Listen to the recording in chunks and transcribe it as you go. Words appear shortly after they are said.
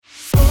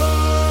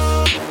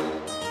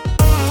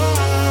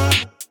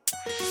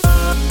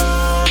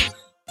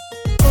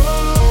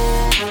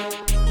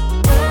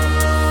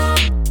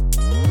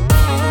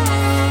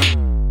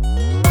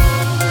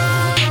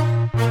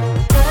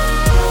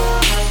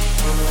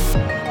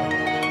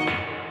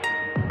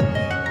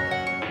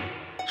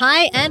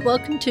Hi, and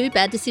welcome to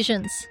Bad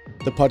Decisions.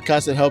 The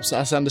podcast that helps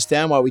us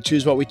understand why we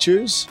choose what we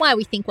choose, Why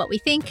we think what we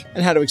think,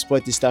 and how to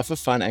exploit this stuff for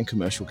fun and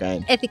commercial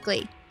gain.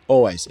 ethically.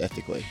 Always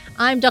ethically.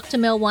 I'm Dr.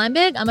 Mel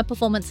Weinberg. I'm a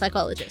performance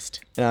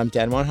psychologist. And I'm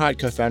Dan Weinhardt,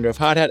 co-founder of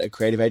Hard Hat, a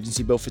creative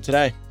agency built for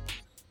today.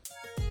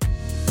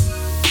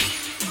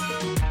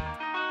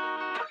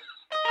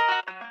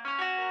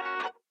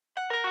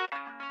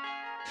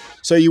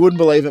 So you wouldn't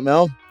believe it,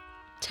 Mel.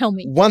 Tell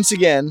me. Once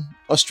again,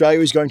 Australia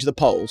is going to the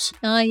polls.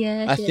 Oh,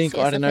 yeah. I think,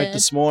 I don't know,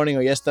 this morning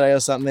or yesterday or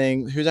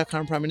something. Who's our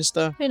current Prime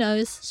Minister? Who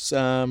knows?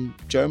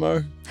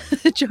 Jomo?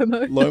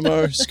 Jomo.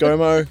 Lomo?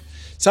 ScoMo?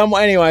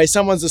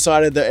 Someone's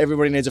decided that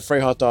everybody needs a free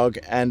hot dog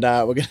and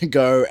we're going to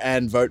go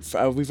and vote for...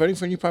 Are we voting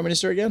for a new Prime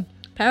Minister again?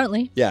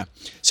 Apparently. Yeah.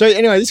 So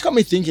anyway, this got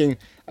me thinking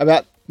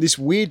about this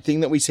weird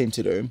thing that we seem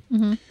to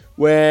do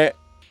where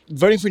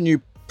voting for a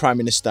new Prime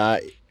Minister,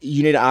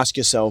 you need to ask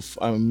yourself,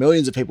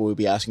 millions of people will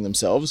be asking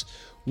themselves,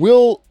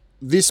 will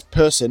this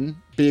person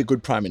be a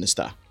good Prime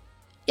Minister?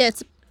 Yeah,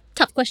 it's a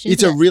tough question.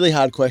 It's a really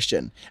hard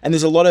question. And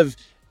there's a lot of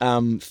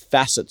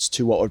facets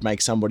to what would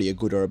make somebody a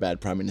good or a bad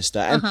Prime Minister.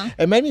 And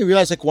it made me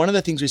realize, like, one of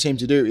the things we seem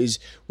to do is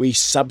we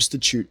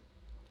substitute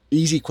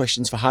easy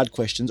questions for hard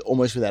questions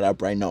almost without our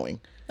brain knowing.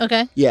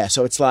 Okay. Yeah,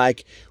 so it's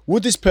like,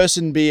 would this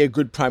person be a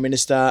good Prime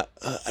Minister?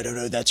 I don't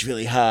know, that's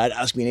really hard.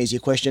 Ask me an easier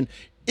question.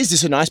 Is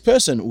this a nice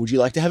person? Would you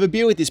like to have a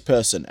beer with this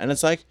person? And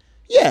it's like,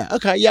 yeah,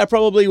 okay, yeah, I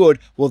probably would.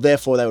 Well,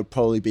 therefore, they would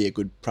probably be a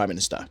good Prime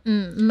Minister.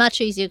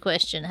 Much easier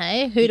question,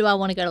 hey? Who do I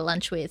want to go to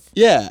lunch with?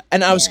 Yeah,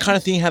 and I was kind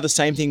of thinking how the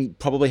same thing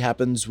probably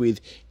happens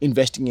with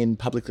investing in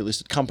publicly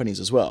listed companies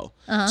as well.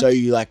 So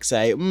you like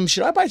say,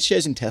 should I buy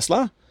shares in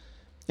Tesla?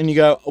 And you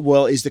go,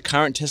 well, is the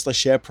current Tesla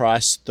share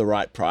price the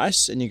right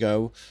price? And you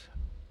go,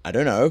 I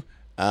don't know.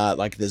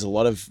 There's a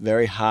lot of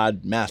very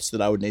hard maths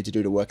that I would need to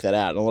do to work that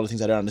out, and a lot of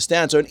things I don't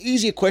understand. So an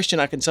easier question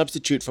I can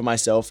substitute for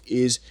myself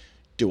is,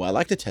 do I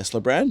like the Tesla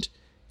brand?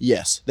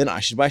 Yes, then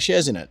I should buy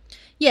shares in it.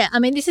 Yeah, I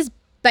mean, this is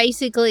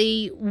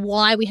basically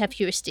why we have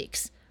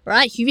heuristics,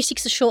 right?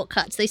 Heuristics are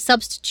shortcuts. They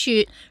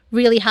substitute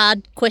really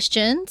hard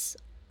questions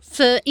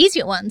for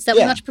easier ones that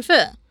we much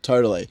prefer.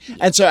 Totally.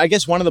 And so I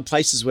guess one of the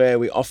places where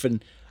we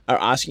often are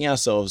asking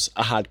ourselves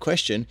a hard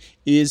question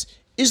is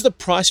the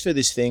price for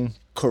this thing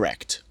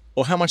correct?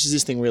 Or how much is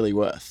this thing really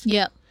worth?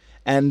 Yeah.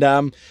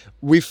 And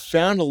we've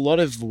found a lot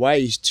of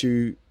ways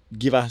to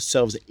give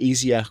ourselves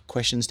easier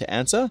questions to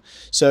answer.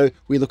 So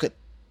we look at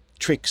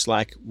tricks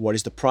like, what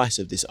is the price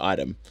of this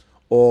item?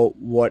 Or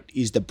what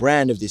is the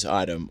brand of this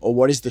item? Or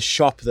what is the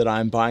shop that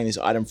I'm buying this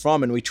item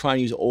from? And we try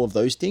and use all of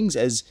those things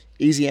as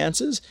easy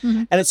answers.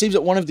 And it seems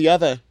that one of the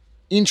other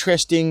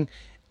interesting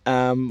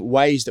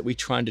ways that we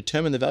try and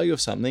determine the value of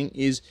something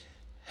is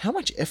how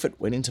much effort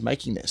went into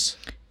making this.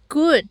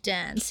 Good,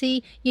 Dan.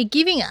 See, you're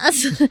giving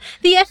us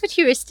the effort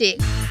heuristic.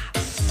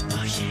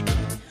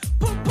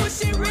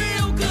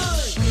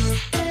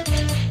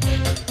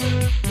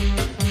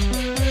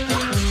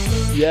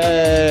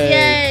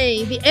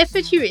 Yay! The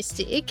effort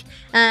heuristic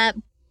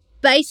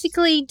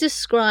basically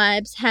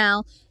describes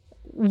how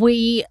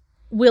we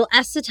will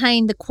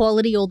ascertain the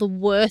quality or the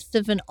worth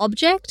of an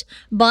object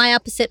by our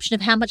perception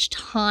of how much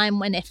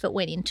time and effort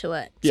went into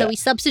it. Yeah. So we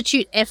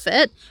substitute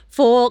effort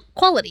for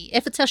quality.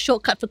 Effort's our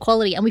shortcut for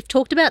quality. And we've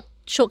talked about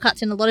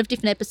shortcuts in a lot of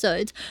different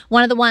episodes.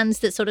 One of the ones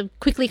that sort of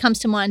quickly comes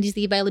to mind is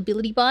the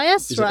availability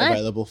bias, Is right? it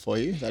available for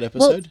you, that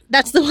episode? Well,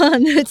 that's the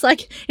one. It's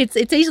like, it's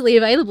easily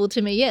available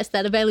to me, yes,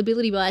 that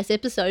availability bias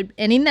episode.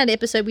 And in that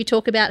episode, we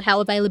talk about how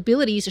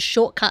availability is a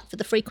shortcut for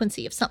the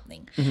frequency of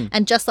something.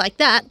 And just like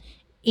that,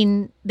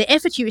 in the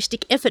effort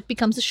heuristic, effort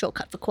becomes a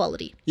shortcut for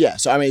quality. Yeah,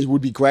 so I mean, it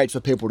would be great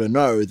for people to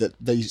know that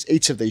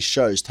each of these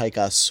shows take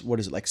us,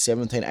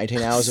 17,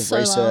 18 hours of So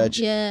long, research,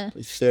 yeah.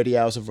 30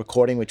 hours of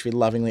recording, which we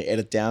lovingly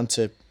edit down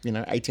to,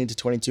 18 to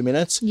 22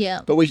 minutes.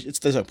 Yeah. But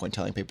there's no point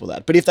telling people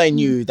that. But if they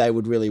knew, they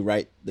would really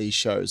rate these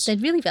shows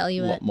They'd really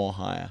value a it. lot more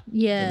higher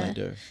Yeah. than they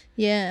do.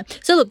 Yeah.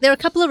 So look, there are a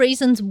couple of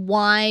reasons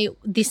why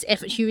this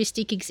effort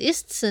heuristic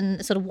exists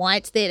and sort of why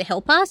it's there to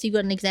help us. You've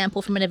got an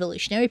example from an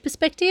evolutionary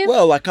perspective.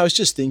 Well, like I was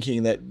just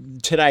thinking that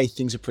today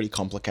things are pretty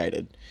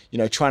complicated.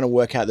 Trying to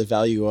work out the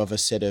value of a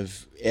set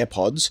of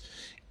AirPods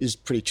is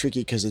pretty tricky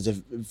because it's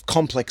a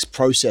complex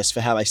process for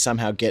how they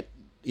somehow get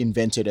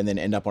invented and then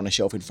end up on a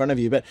shelf in front of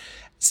you. But at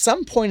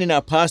some point in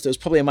our past, there was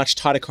probably a much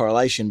tighter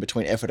correlation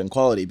between effort and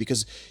quality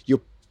because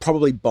you're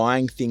probably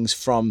buying things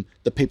from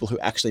the people who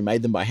actually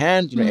made them by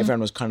hand. Everyone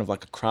was kind of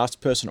like a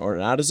craftsperson or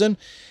an artisan.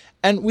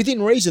 And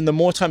within reason, the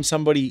more time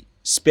somebody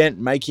spent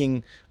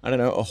making,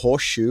 a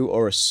horseshoe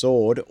or a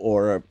sword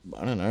or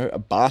a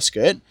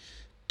basket,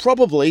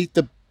 probably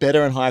the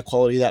better and higher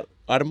quality that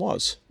item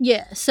was.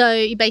 Yeah. So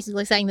you're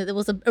basically saying that there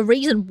was a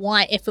reason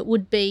why effort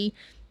would be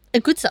a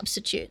good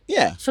substitute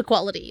for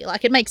quality.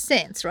 Like, it makes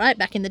sense, right,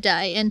 back in the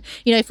day. And,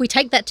 if we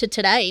take that to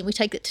today, and we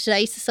take it to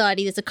today's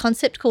society, there's a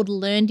concept called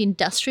learned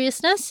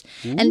industriousness.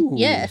 Ooh.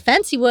 And,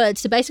 fancy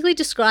words to basically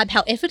describe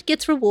how effort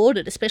gets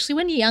rewarded, especially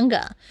when you're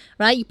younger,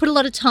 right? You put a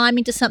lot of time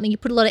into something, you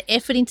put a lot of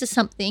effort into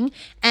something,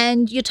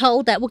 and you're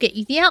told that will get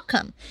you the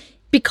outcome.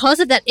 because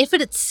of that,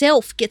 effort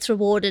itself gets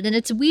rewarded. And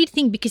it's a weird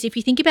thing because if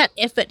you think about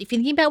effort, if you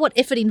think about what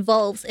effort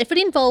involves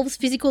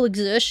physical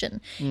exertion.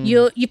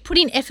 You put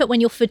in effort when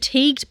you're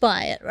fatigued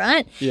by it,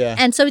 right? Yeah.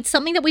 And so it's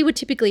something that we would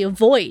typically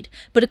avoid.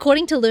 But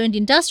according to learned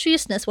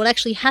industriousness, what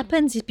actually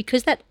happens is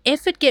because that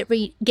effort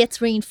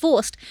gets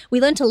reinforced,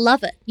 we learn to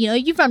love it. You know,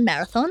 you've run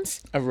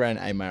marathons. I ran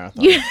a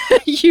marathon.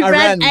 You I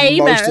ran a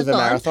most marathon. of a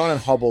marathon and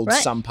hobbled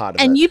Right. some part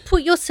of it. And you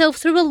put yourself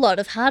through a lot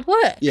of hard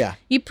work. Yeah.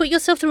 You put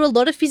yourself through a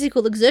lot of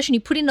physical exertion. You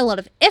put in a lot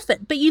of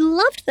effort, but you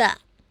loved that.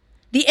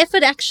 The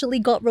effort actually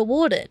got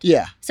rewarded.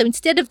 Yeah. So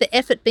instead of the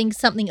effort being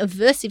something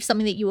aversive,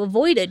 something that you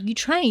avoided, you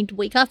trained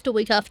week after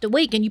week after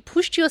week and you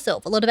pushed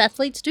yourself. A lot of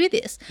athletes do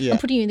this. Yeah. I'm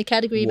putting you in the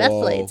category of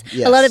Whoa, athletes.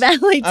 yes. A lot of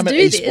athletes I'm do an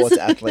this. esports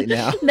athlete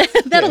now.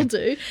 That'll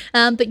do.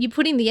 But you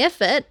put in the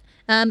effort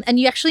and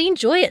you actually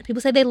enjoy it.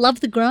 People say they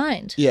love the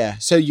grind. Yeah.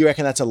 So you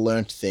reckon that's a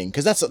learnt thing?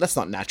 Because that's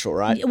not natural,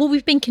 right? Well,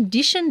 we've been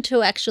conditioned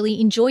to actually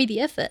enjoy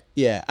the effort.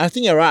 Yeah. I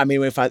think you're right. I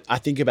mean, if I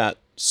think about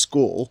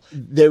school,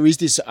 there is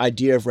this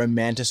idea of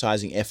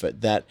romanticizing effort,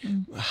 that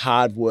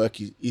hard work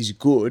is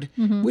good,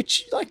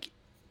 which like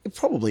it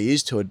probably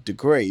is to a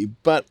degree,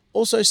 but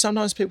also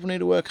sometimes people need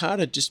to work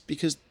harder just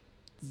because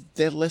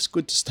they're less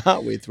good to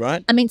start with,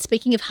 right? I mean,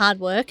 speaking of hard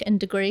work and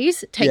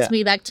degrees, it takes Yeah.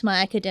 me back to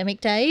my academic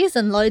days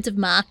and loads of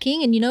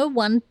marking. And you know,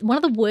 one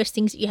of the worst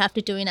things that you have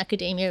to do in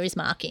academia is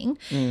marking.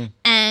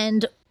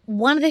 And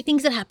one of the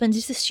things that happens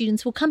is the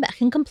students will come back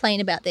and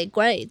complain about their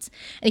grades.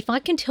 And if I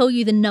can tell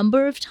you the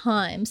number of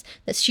times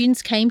that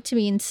students came to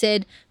me and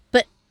said,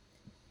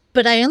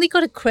 but I only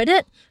got a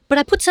credit, but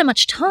I put so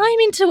much time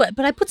into it,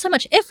 but I put so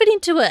much effort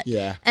into it.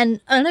 Yeah.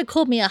 And I know it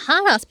called me a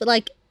hard ass, but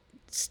like,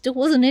 still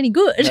wasn't any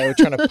good. They were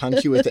trying to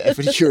punk you with the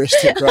effort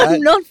heuristic, right?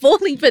 I'm not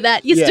falling for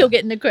that. You're Yeah. still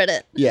getting a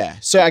credit. Yeah.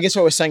 So I guess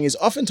what we're saying is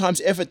oftentimes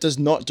effort does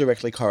not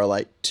directly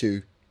correlate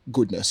to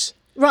goodness.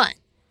 Right.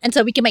 And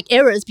so we can make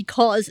errors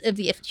because of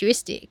the effort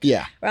heuristic.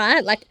 Yeah.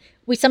 Right? Like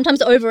we sometimes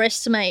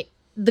overestimate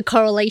the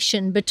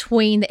correlation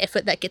between the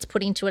effort that gets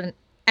put into it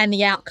and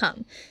the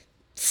outcome.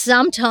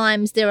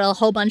 Sometimes there are a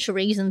whole bunch of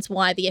reasons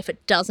why the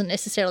effort doesn't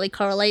necessarily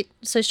correlate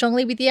so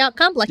strongly with the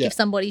outcome. Like Yeah. if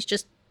somebody's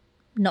just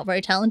not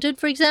very talented,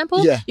 for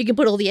example, Yeah. you can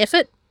put all the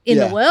effort in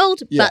Yeah. the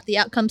world, Yeah. but the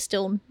outcome's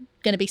still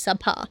going to be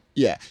subpar.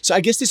 Yeah. So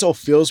I guess this all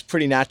feels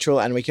pretty natural,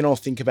 and we can all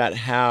think about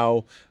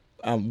how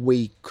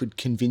we could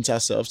convince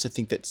ourselves to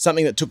think that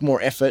something that took more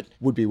effort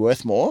would be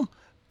worth more.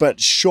 But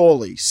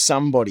surely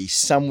somebody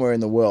somewhere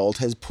in the world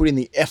has put in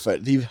the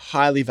effort, the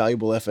highly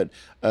valuable effort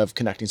of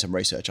conducting some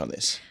research on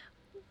this.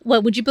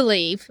 Well, would you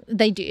believe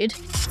they did?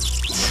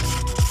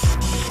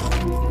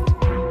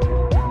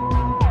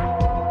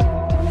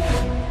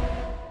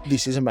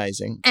 This is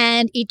amazing.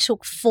 And it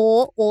took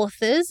 4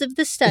 authors of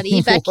the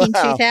study back in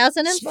Wow.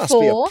 2004. This must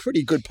be a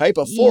pretty good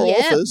paper. 4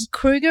 authors.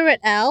 Kruger et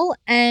al.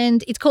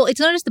 And it's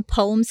known as the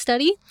POEM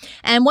study.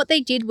 And what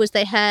they did was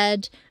they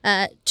had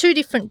 2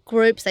 different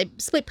groups. They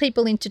split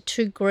people into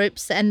 2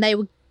 groups, and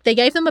they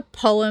gave them a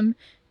poem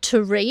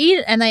to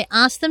read, and they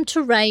asked them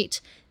to rate,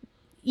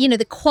 you know,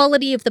 the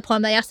quality of the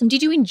poem. They asked them,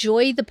 did you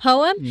enjoy the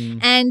poem?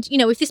 And, you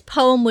know, if this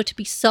poem were to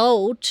be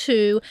sold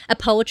to a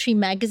poetry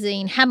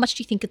magazine, how much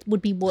do you think it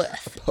would be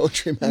worth?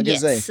 Poetry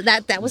magazine.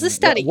 Yes, that was a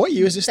study. What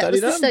year was this study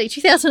That was done? the study,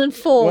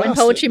 2004, when Wow,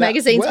 poetry so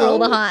magazines were all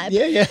the hype.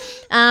 Yeah.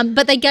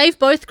 But they gave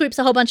both groups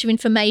a whole bunch of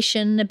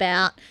information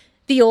about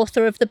the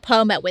author of the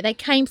poem, about where they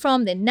came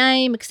from, their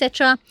name,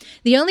 etc.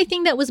 The only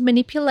thing that was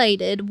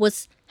manipulated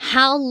was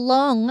how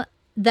long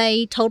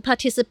they told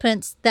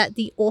participants that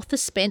the author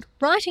spent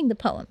writing the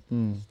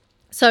poem.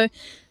 So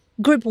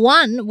group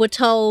 1 were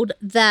told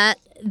that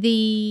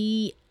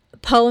the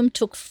poem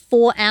took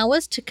 4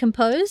 hours to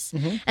compose,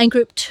 and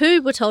group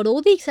 2 were told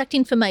all the exact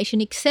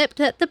information except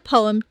that the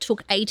poem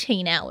took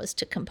 18 hours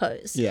to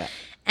compose. Yeah.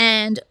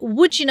 And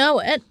would you know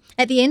it,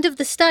 at the end of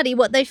the study,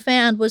 what they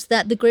found was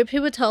that the group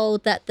who were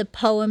told that the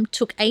poem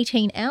took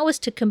 18 hours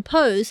to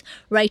compose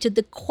rated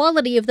the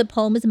quality of the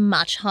poem as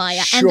much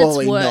higher and its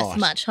Surely worth not.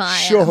 much higher.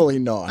 Surely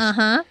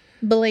not.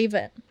 Believe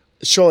it.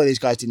 Surely these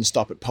guys didn't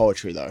stop at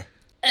poetry, though.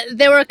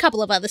 There were a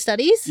couple of other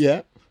studies.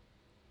 Yeah.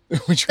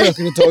 Which we're not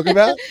going to talk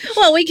about.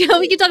 Well, we can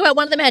talk about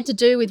one of them had to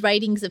do with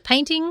ratings of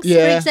paintings, for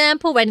Yeah.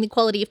 example, rating the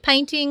quality of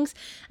paintings.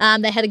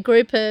 They had a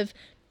group of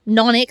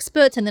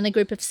non-experts and then a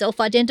group of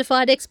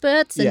self-identified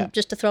experts. And Yeah.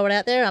 just to throw it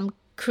out there, I'm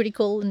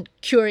critical and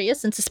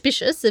curious and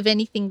suspicious of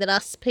anything that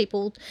asks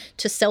people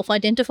to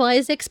self-identify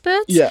as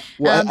experts. Yeah.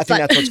 Well, I think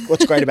but- that's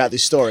what's great about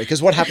this story.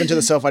 Because what happened to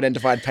the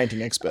self-identified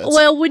painting experts?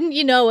 Well, wouldn't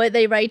you know it,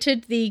 they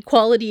rated the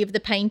quality of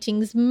the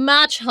paintings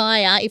much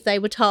higher if they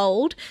were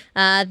told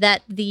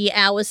that the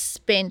hours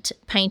spent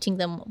painting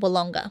them were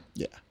longer.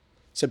 Yeah.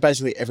 So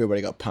basically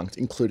everybody got punked,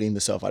 including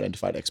the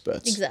self-identified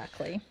experts.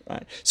 Exactly.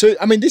 Right. So,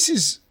 I mean, this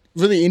is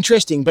really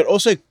interesting, but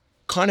also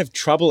kind of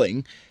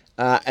troubling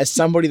as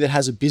somebody that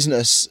has a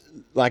business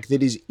like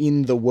that is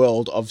in the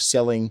world of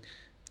selling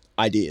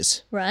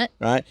ideas, Right.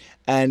 right?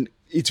 And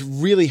it's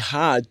really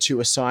hard to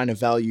assign a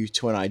value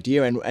to an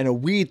idea. And a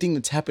weird thing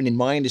that's happened in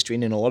my industry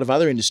and in a lot of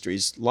other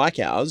industries like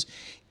ours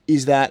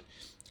is that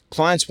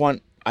clients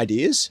want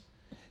ideas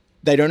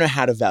they don't know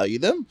how to value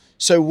them.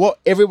 So what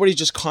everybody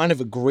just kind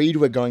of agreed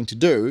we're going to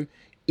do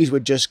is we're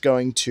just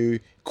going to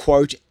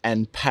quote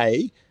and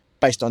pay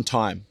based on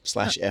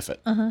time/effort.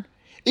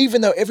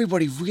 Even though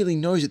everybody really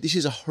knows that this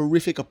is a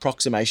horrific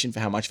approximation for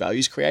how much value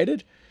is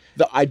created,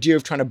 the idea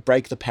of trying to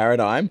break the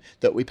paradigm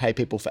that we pay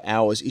people for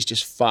hours is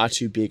just far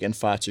too big and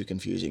far too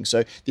confusing.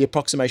 So the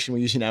approximation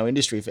we use in our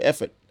industry for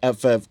effort,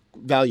 for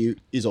value,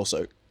 is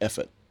also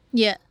effort.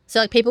 Yeah. So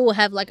like people will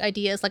have like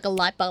ideas, like a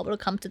light bulb will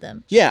come to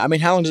them. Yeah. I mean,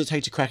 how long does it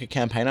take to crack a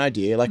campaign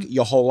idea? Like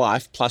your whole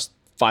life plus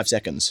 5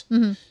 seconds.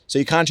 So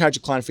you can't charge a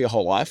client for your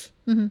whole life.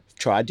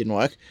 Tried, didn't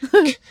work.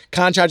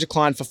 Can't charge a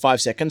client for 5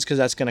 seconds because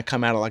that's going to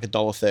come out at like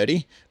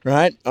 $1.30,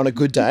 right? On a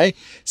good day.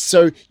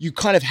 So you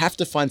kind of have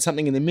to find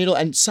something in the middle.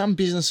 And some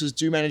businesses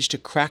do manage to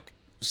crack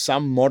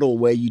some model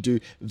where you do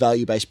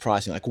value-based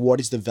pricing. Like,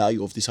 what is the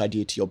value of this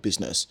idea to your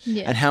business?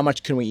 And how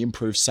much can we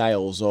improve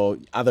sales or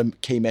other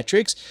key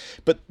metrics?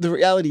 But the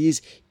reality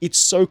is it's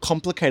so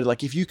complicated.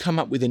 Like if you come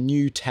up with a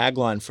new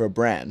tagline for a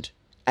brand,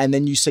 and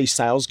then you see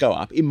sales go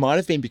up, it might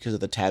have been because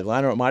of the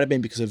tagline, or it might have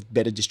been because of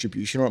better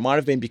distribution, or it might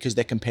have been because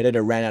their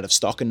competitor ran out of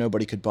stock and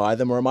nobody could buy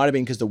them, or it might have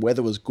been because the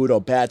weather was good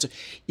or bad. So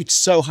it's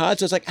so hard.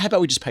 So it's like, how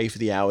about we just pay you for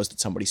the hours that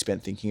somebody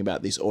spent thinking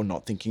about this or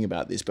not thinking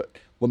about this, but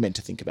we're meant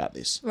to think about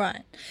this.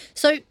 Right.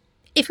 So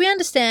if we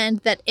understand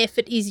that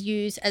effort is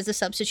used as a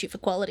substitute for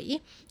quality,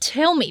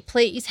 tell me,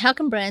 please, how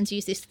can brands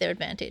use this to their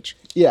advantage?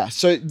 Yeah,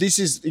 so this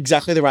is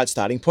exactly the right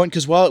starting point,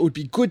 because while it would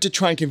be good to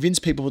try and convince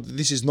people that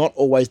this is not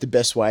always the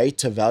best way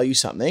to value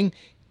something,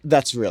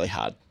 that's really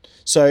hard.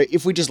 So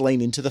if we just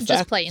lean into the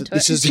fact that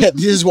this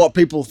is what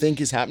people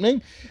think is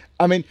happening,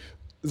 I mean,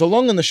 the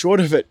long and the short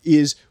of it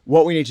is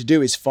what we need to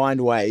do is find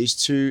ways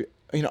to,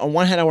 on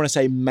one hand, I want to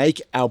say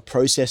make our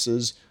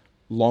processes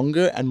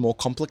longer and more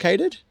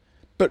complicated.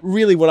 But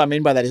really what I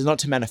mean by that is not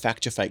to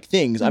manufacture fake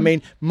things. I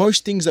mean,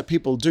 most things that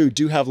people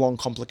do have long,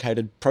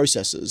 complicated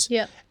processes.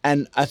 Yeah.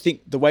 And I think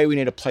the way we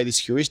need to play this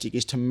heuristic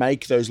is to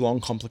make those long,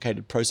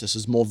 complicated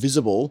processes more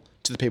visible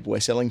to the people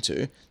we're selling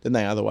to than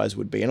they otherwise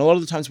would be. And a lot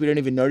of the times we don't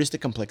even notice the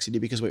complexity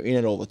because we're in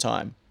it all the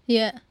time.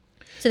 Yeah.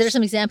 So there are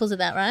some examples of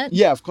that, right?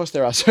 Yeah, of course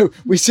there are. So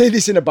we see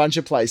this in a bunch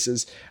of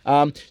places.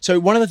 So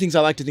one of the things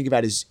I like to think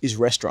about is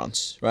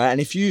restaurants, right? And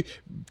if you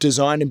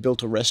designed and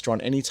built a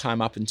restaurant anytime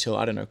up until,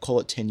 I don't know, call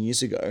it 10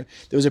 years ago,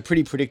 there was a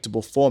pretty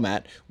predictable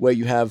format where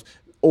you have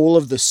all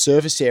of the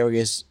service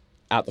areas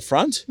out the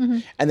front,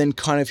 and then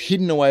kind of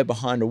hidden away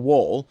behind a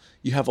wall,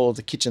 you have all of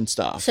the kitchen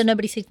staff. So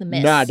nobody sees the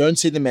mess. Nah, don't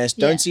see the mess.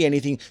 Don't see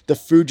anything. The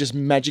food just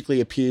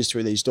magically appears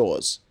through these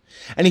doors.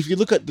 And if you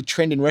look at the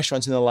trend in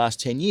restaurants in the last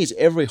 10 years,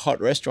 every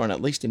hot restaurant,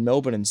 at least in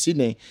Melbourne and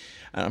Sydney,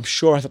 and I'm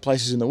sure other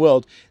places in the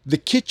world, the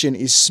kitchen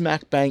is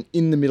smack bang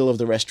in the middle of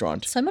the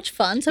restaurant. So much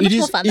fun. So much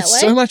more fun that way.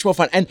 It's so much more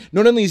fun. And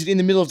not only is it in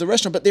the middle of the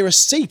restaurant, but there are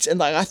seats.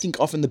 And I think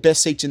often the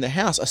best seats in the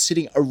house are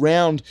sitting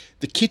around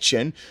the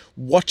kitchen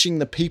watching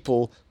the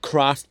people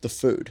craft the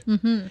food.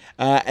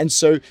 And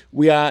so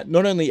we are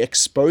not only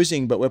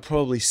exposing, but we're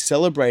probably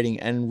celebrating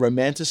and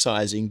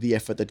romanticizing the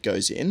effort that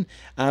goes in.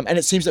 And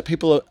it seems that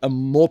people are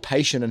more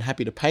patient and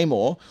happy to pay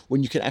more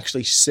when you can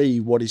actually see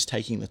what is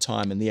taking the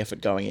time and the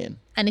effort going in.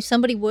 And if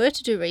somebody were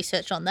to do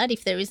research on that,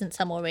 if there isn't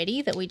some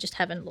already that we just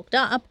haven't looked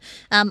up,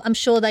 I'm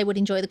sure they would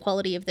enjoy the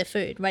quality of their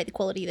food, rate the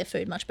quality of their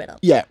food much better.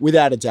 Yeah,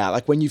 without a doubt.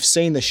 Like when you've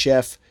seen the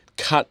chef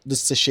cut the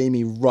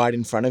sashimi right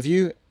in front of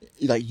you,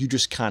 like you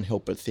just can't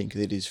help but think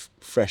that it is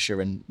fresher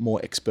and more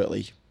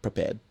expertly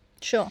prepared.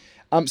 Sure.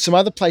 Some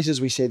other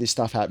places we see this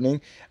stuff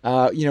happening,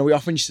 we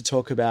often used to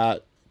talk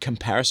about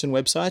comparison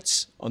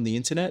websites on the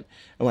internet.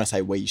 And when I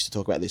say we used to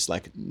talk about this,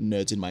 like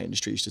nerds in my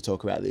industry used to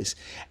talk about this.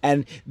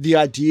 And the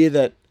idea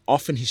that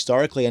often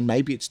historically, and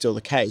maybe it's still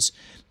the case,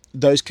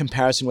 those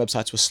comparison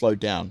websites were slowed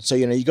down. So,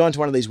 you go into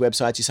one of these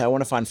websites, you say, I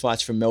want to find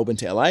flights from Melbourne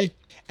to LA,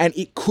 and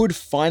it could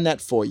find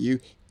that for you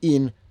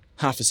in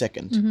half a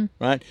second,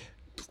 right?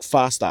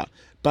 Faster.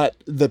 But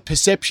the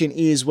perception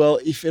is, well,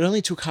 if it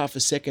only took half a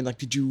second, like,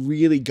 did you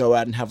really go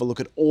out and have a look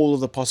at all of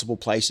the possible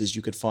places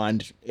you could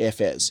find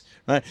airfares,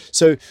 right?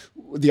 So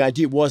the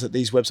idea was that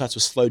these websites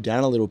were slowed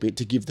down a little bit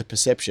to give the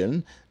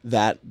perception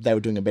that they were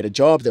doing a better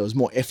job, there was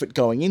more effort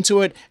going into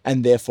it,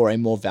 and therefore a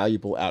more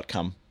valuable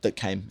outcome that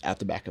came out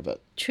the back of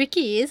it.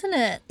 Tricky, isn't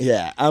it?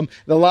 Yeah.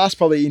 The last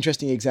probably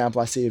interesting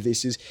example I see of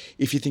this is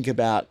if you think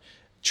about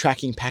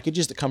tracking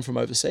packages that come from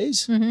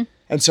overseas.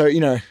 And so,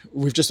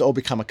 we've just all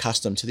become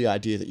accustomed to the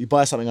idea that you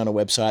buy something on a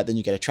website, then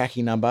you get a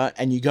tracking number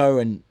and you go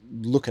and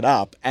look it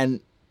up. And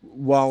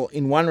while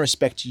in one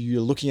respect, you're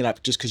looking it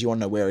up just because you want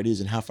to know where it is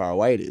and how far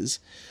away it is,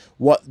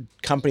 what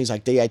companies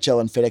like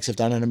DHL and FedEx have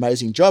done an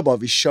amazing job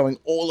of is showing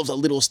all of the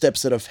little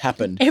steps that have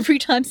happened. Every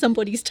time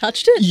somebody's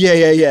touched it?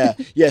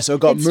 Yeah, so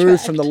it got moved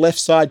tracked from the left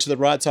side to the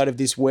right side of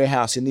this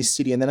warehouse in this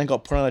city, and then it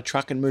got put on a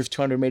truck and moved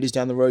 200 meters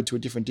down the road to a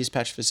different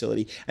dispatch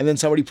facility, and then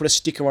somebody put a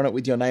sticker on it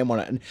with your name on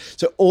it. And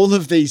so all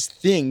of these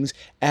things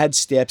add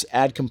steps,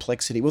 add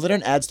complexity. Well, they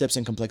don't add steps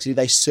and complexity.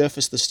 They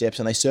surface the steps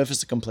and they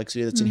surface the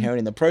complexity that's inherent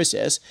in the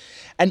process.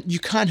 And you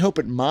can't help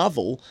but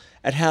marvel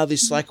at how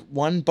this like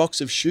one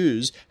box of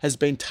shoes has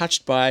been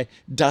touched by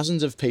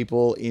dozens of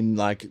people in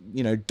like,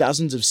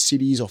 dozens of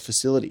cities or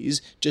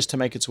facilities just to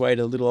make its way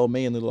to little old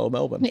me and little old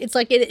Melbourne. It's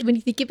like when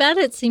you think about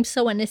it, it seems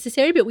so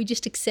unnecessary, but we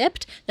just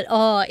accept that,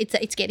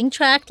 it's getting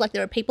tracked. Like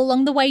there are people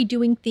along the way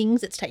doing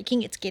things. It's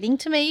getting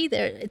to me.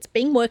 It's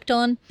being worked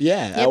on.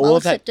 Yeah, all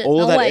of that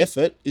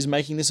effort is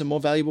making this a more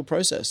valuable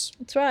process.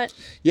 That's right.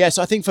 Yeah,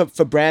 so I think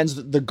for brands,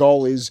 the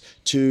goal is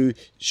to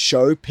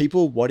show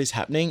people what is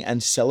happening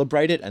and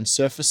celebrate it and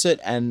surface it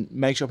and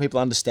make sure people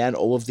understand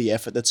all of the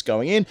effort that's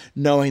going in,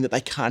 knowing that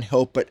they can't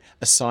help but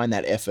assign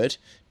that effort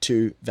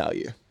to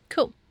value.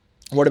 Cool.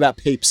 What about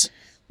peeps?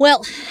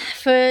 Well,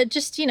 for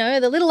just,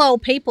 the little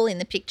old people in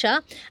the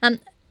picture,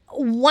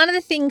 one of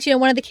the things,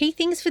 one of the key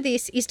things for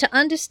this is to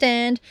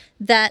understand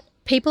that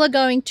people are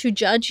going to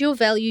judge your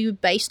value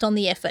based on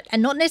the effort,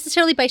 and not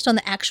necessarily based on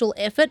the actual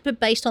effort, but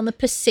based on the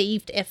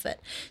perceived effort.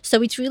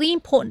 So it's really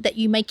important that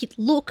you make it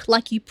look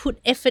like you put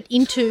effort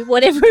into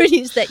whatever it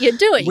is that you're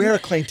doing. Wear a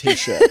clean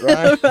t-shirt,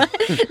 right?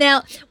 Right?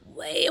 Now,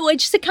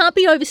 it can't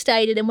be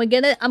overstated, and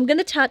I'm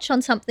gonna touch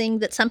on something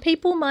that some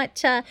people might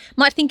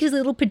think is a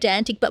little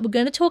pedantic, but we're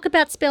going to talk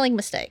about spelling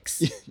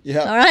mistakes.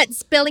 Yeah. All right,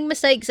 spelling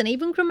mistakes and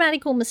even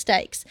grammatical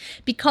mistakes,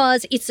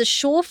 because it's a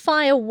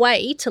surefire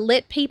way to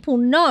let people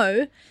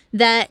know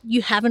that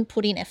you haven't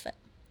put in effort.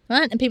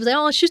 Right? And people say,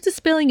 it's just a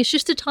spelling, it's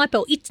just a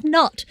typo. It's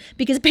not,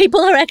 because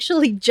people are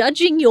actually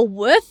judging your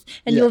worth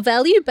and your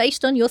value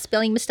based on your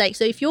spelling mistakes.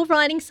 So if you're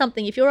writing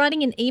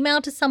an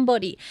email to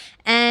somebody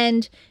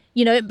and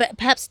but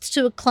perhaps it's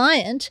to a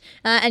client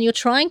and you're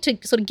trying to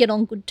sort of get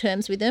on good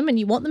terms with them and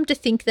you want them to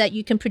think that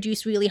you can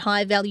produce really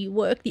high value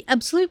work, the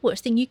absolute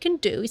worst thing you can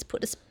do is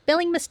put a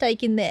spelling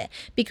mistake in there,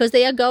 because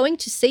they are going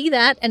to see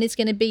that and it's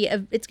going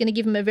to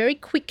give them a very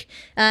quick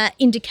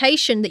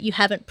indication that you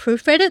haven't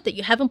proofread it, that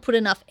you haven't put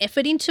enough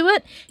effort into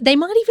it. They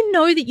might even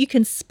know that you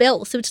can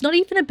spell. So it's not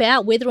even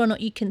about whether or not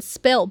you can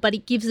spell, but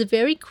it gives a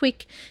very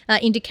quick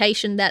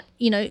indication that,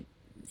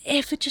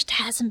 effort just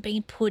hasn't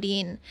been put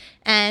in,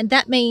 and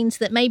that means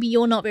that maybe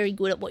you're not very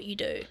good at what you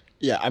do.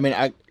 Yeah, I mean,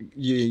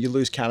 you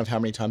lose count of how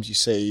many times you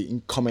see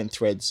in comment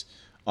threads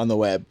on the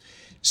web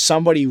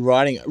somebody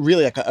writing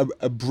really like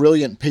a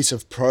brilliant piece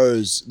of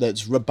prose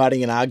that's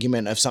rebutting an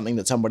argument of something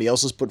that somebody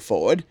else has put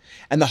forward,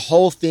 and the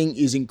whole thing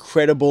is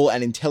incredible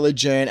and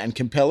intelligent and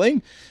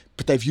compelling,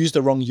 but they've used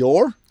the wrong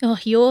your. Oh,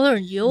 your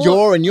and your.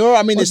 Your and your.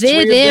 I mean, there's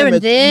there, three there, of them.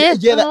 And there.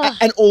 Yeah,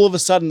 and all of a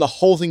sudden the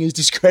whole thing is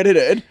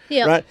discredited,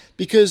 yep. Right?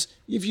 Because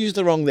you've used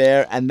the wrong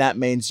there, and that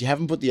means you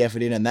haven't put the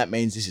effort in, and that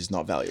means this is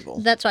not valuable.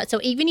 That's right. So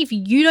even if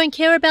you don't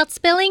care about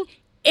spelling,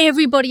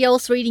 everybody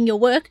else reading your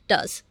work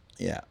does.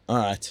 Yeah. All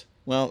right.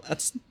 Well,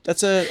 that's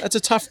a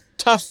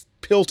tough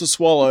pill to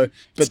swallow,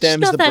 but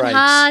them's not the that breaks.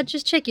 hard.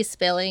 Just check your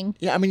spelling.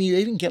 Yeah, I mean, you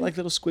even get like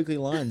little squiggly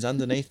lines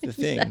underneath the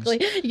things. Exactly.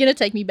 You're going to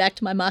take me back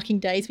to my marking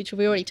days, which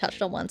we already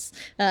touched on once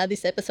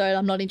this episode.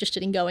 I'm not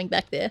interested in going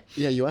back there.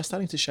 Yeah, you are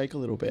starting to shake a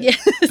little bit. Yeah,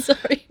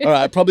 sorry. All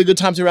right, probably a good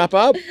time to wrap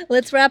up.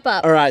 Let's wrap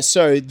up. All right,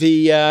 so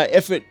the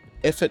effort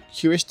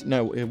heuristic.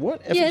 No,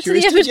 what? Effort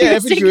heuristic.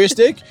 Effort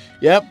heuristic.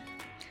 Yep,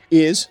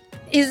 is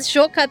a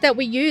shortcut that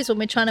we use when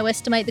we're trying to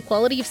estimate the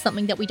quality of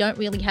something that we don't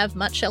really have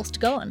much else to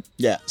go on.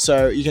 Yeah,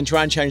 so you can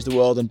try and change the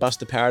world and bust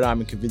the paradigm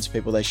and convince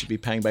people they should be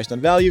paying based on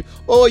value,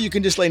 or you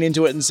can just lean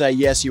into it and say,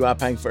 yes, you are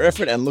paying for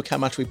effort, and look how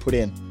much we put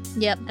in.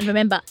 Yep, and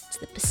remember, it's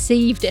the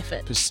perceived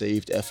effort.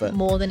 Perceived effort.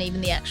 More than even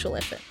the actual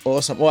effort.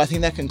 Awesome. Well, I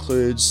think that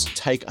concludes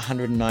take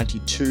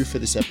 192 for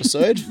this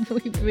episode.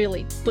 We've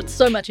really put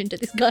so much into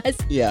this, guys.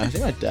 Yeah, I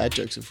think my dad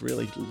jokes have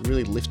really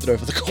lifted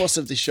over the course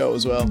of this show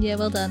as well. Yeah,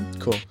 well done.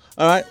 Cool.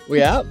 All right,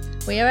 we out?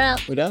 We are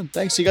out. We're done.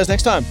 Thanks. See you guys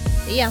next time.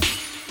 See ya.